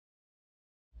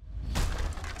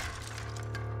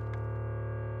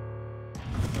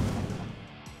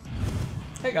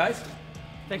Hey guys,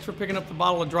 thanks for picking up the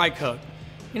bottle of dry coat.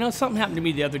 You know, something happened to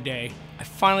me the other day. I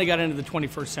finally got into the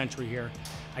 21st century here.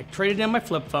 I traded in my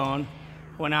flip phone,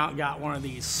 went out and got one of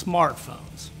these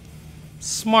smartphones.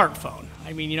 Smartphone.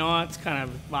 I mean, you know, it's kind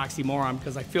of oxymoron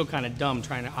because I feel kind of dumb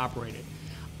trying to operate it.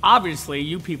 Obviously,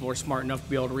 you people are smart enough to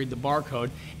be able to read the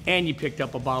barcode, and you picked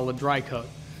up a bottle of dry coat.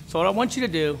 So what I want you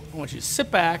to do, I want you to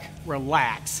sit back,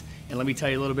 relax, and let me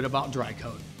tell you a little bit about dry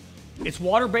coat. It's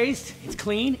water-based, it's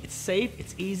clean, it's safe,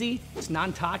 it's easy, it's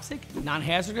non-toxic,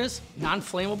 non-hazardous,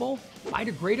 non-flammable,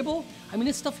 biodegradable. I mean,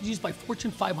 this stuff is used by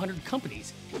Fortune 500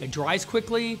 companies. It dries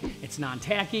quickly, it's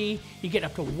non-tacky, you get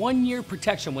up to 1 year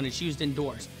protection when it's used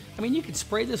indoors. I mean, you can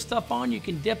spray this stuff on, you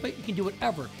can dip it, you can do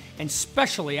whatever, and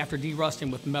especially after derusting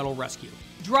with Metal Rescue.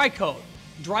 Dry coat,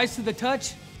 dries to the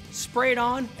touch, spray it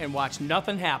on, and watch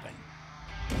nothing happen.